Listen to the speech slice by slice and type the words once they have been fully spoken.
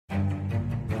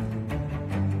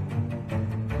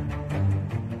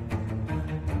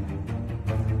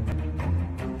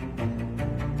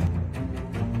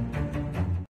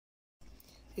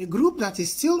A group that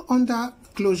is still under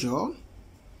closure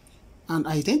and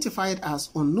identified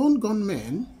as unknown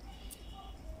gunmen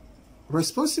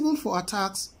responsible for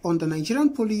attacks on the Nigerian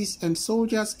police and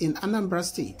soldiers in Anambra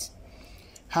State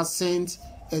has sent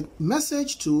a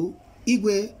message to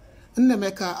IGWE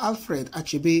Nnemeka Alfred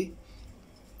ACHEBE,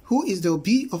 who is the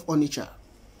Obi of Onitsha,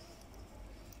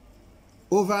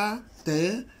 over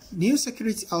the new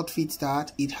security outfit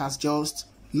that it has just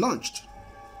launched.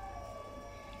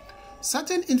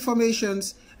 Certain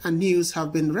informations and news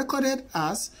have been recorded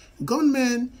as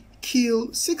gunmen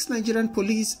kill 6 Nigerian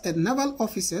police and naval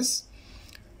officers,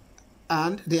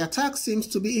 and the attack seems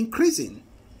to be increasing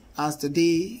as the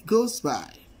day goes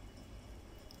by.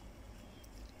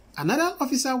 Another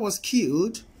officer was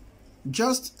killed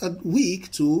just a week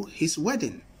to his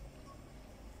wedding.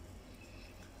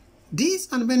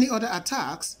 These and many other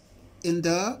attacks in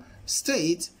the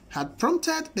state had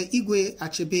prompted the IGWE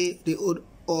ACHEBE, the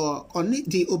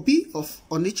Obi of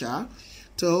Onitsha,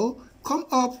 to come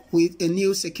up with a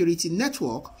new security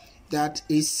network that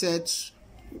is set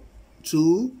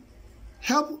to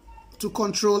help to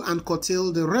control and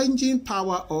curtail the ranging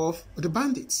power of the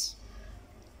bandits.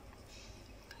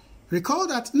 Recall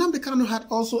that Nnamdi Kanu had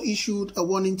also issued a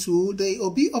warning to the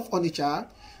Obi of Onitsha,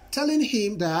 telling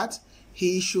him that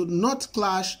he should not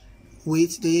clash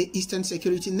with the Eastern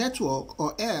Security Network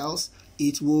or else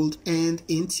it would end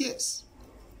in tears.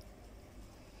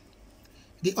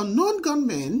 The unknown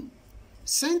gunmen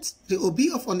sent the Obi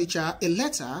of Onitsha a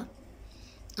letter,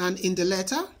 and in the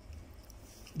letter,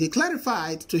 they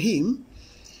clarified to him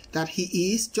that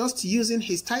he is just using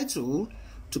his title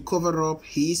to cover up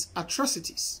his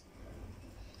atrocities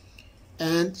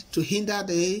and to hinder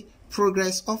the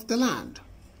progress of the land.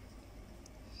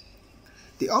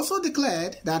 They also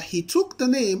declared that he took the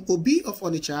name Obi of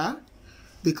Onitsha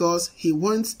because he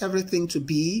wants everything to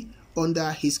be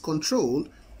under his control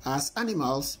as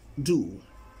animals do,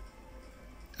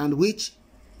 and which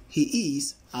he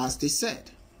is, as they said.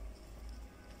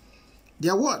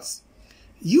 Their words: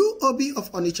 "You, Obi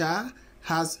of Onitsha,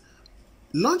 has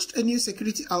launched a new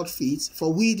security outfit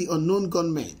for we the unknown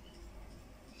gunmen.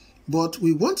 But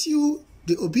we want you,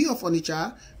 the Obi of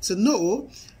Onitsha, to know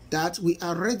that we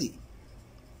are ready.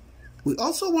 We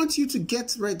also want you to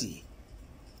get ready,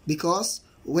 because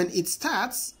when it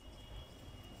starts,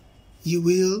 you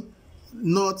will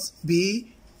not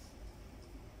be...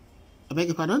 I beg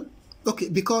your pardon? Okay,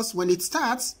 because when it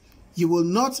starts, you will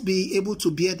not be able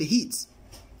to bear the heat.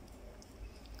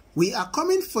 We are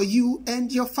coming for you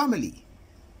and your family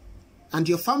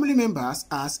members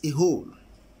as a whole,"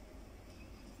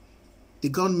 the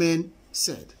gunmen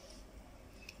said.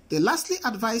 They lastly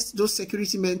advised those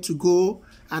security men to go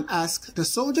and ask the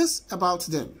soldiers about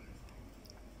them.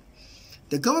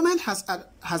 The government has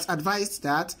advised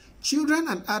that children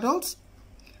and adults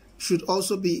should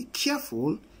also be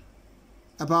careful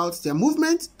about their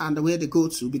movement and where they go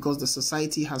to, because the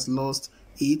society has lost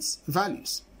its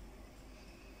values.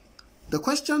 The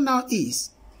question now is,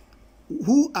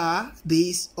 who are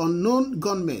these unknown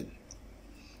gunmen?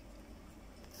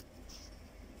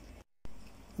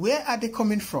 Where are they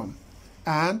coming from?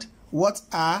 And what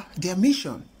are their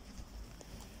mission?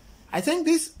 I think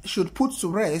this should put to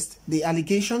rest the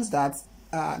allegations that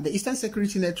the Eastern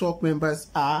Security Network members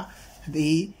are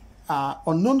the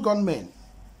unknown gunmen.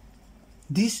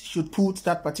 This should put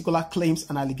that particular claims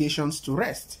and allegations to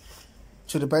rest,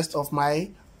 to the best of my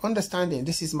understanding.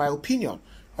 This is my opinion.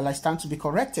 Well, I stand to be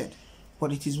corrected,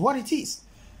 but it is what it is.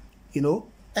 You know,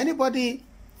 anybody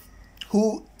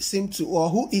who seem to, or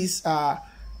who is,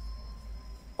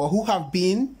 or who have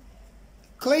been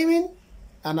claiming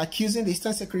and accusing the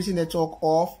Eastern Security Network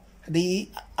of the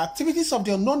activities of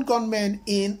the unknown gunmen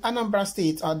in Anambra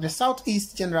State or the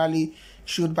Southeast generally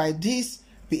should by this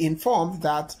be informed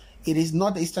that it is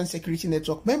not the Eastern Security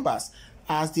Network members,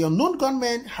 as the unknown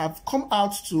gunmen have come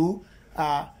out to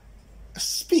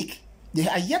speak. They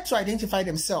are yet to identify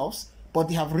themselves, but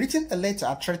they have written a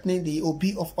letter threatening the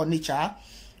Obi of Onitsha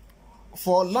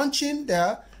for launching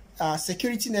the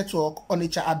security network,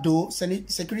 Onitsha Ado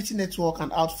security network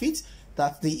and outfit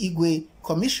that the IGWE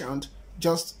commissioned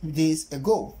just days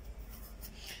ago.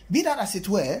 Be that as it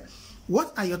were,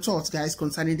 what are your thoughts, guys,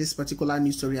 concerning this particular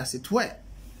news story as it were?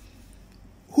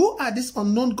 Who are these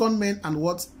unknown gunmen and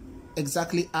what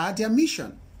exactly are their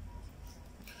mission?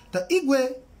 The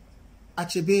IGWE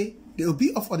ACHEBE, the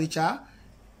Obi of Onitsha,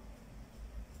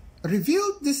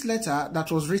 revealed this letter that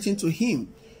was written to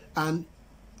him, and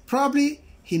probably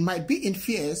he might be in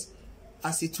fears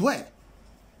as it were,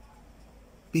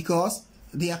 because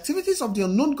the activities of the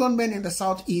unknown gunmen in the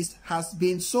Southeast has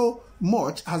been so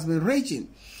much, has been raging.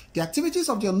 The activities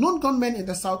of the unknown gunmen in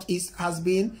the southeast has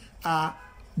been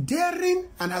daring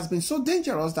and has been so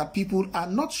dangerous that people are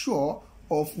not sure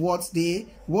of what they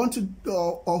want to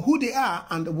or who they are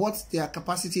and what their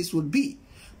capacities would be.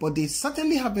 But they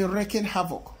certainly have been wreaking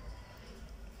havoc.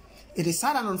 It is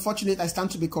sad and unfortunate I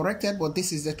stand to be corrected, but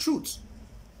this is the truth.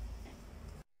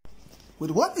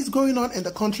 With what is going on in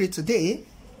the country today,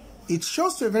 it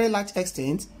shows to a very large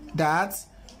extent that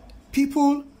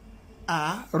people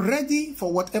are ready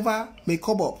for whatever may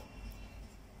come up.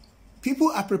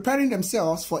 People are preparing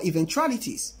themselves for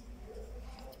eventualities.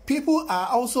 People are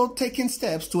also taking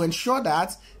steps to ensure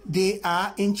that they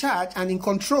are in charge and in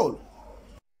control.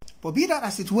 But be that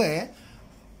as it were,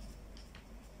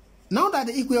 now that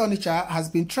the IGWE Onitsha has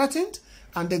been threatened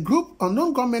and the group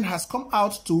unknown government has come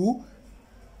out to,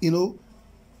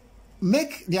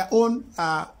 make their own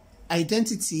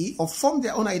identity or form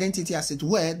their own identity as it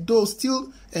were, though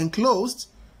still enclosed,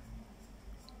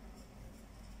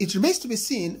 it remains to be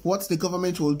seen what the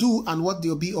government will do and what the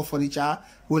Obi of Onitsha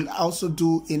will also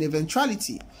do in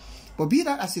eventuality. But be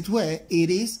that as it were, it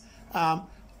is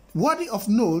worthy of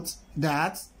note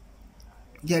that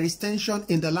there is tension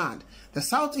in the land. The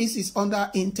southeast is under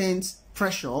intense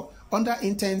pressure, under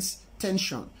intense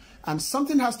tension, and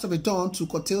something has to be done to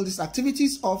curtail these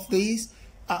activities of these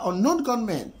unknown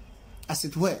gunmen, as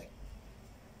it were.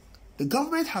 The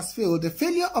government has failed. The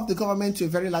failure of the government to a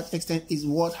very large extent is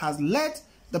what has led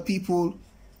the people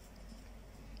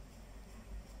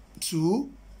to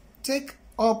take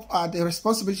up the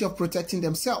responsibility of protecting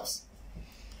themselves.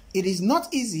 It is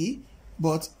not easy,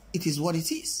 but it is what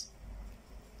it is.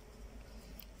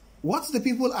 What the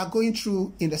people are going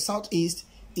through in the southeast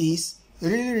is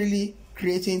really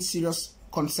creating serious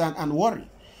concern and worry.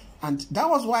 And that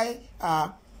was why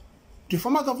the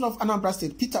former governor of Anambra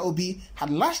State, Peter Obi,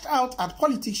 had lashed out at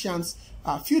politicians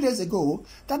a few days ago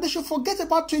that they should forget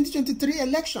about 2023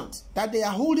 elections that they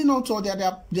are holding on to, or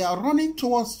they are running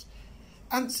towards,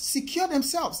 and secure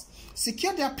themselves,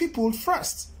 secure their people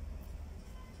first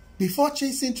before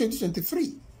chasing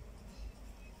 2023.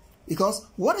 Because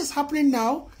what is happening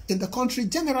now in the country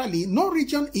generally, no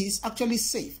region is actually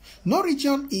safe. No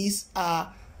region is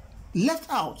left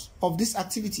out of these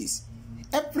activities.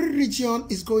 Every region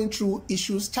is going through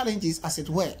issues, challenges, as it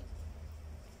were.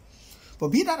 But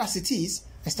be that as it is,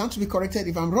 I stand to be corrected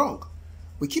if I'm wrong.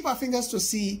 We keep our fingers to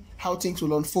see how things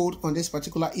will unfold on this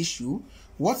particular issue,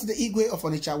 what the IGWE of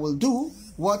Onitsha will do,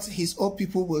 what his own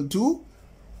people will do,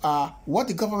 what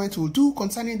the government will do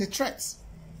concerning the threats.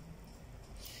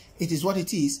 It is what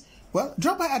it is. Well,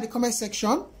 drop by at the comment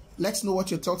section. Let's know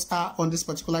what your thoughts are on this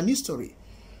particular news story.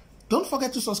 Don't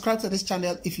forget to subscribe to this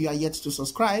channel if you are yet to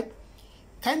subscribe.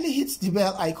 Kindly hit the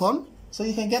bell icon so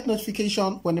you can get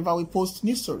notification whenever we post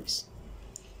news stories.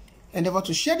 Endeavor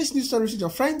to share these news stories with your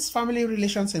friends, family,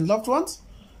 relations, and loved ones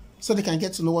so they can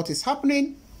get to know what is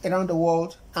happening around the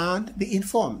world and be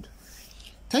informed.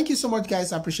 Thank you so much,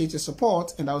 guys. I appreciate your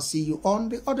support, and I'll see you on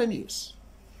the other news.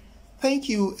 Thank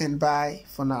you, and bye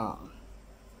for now.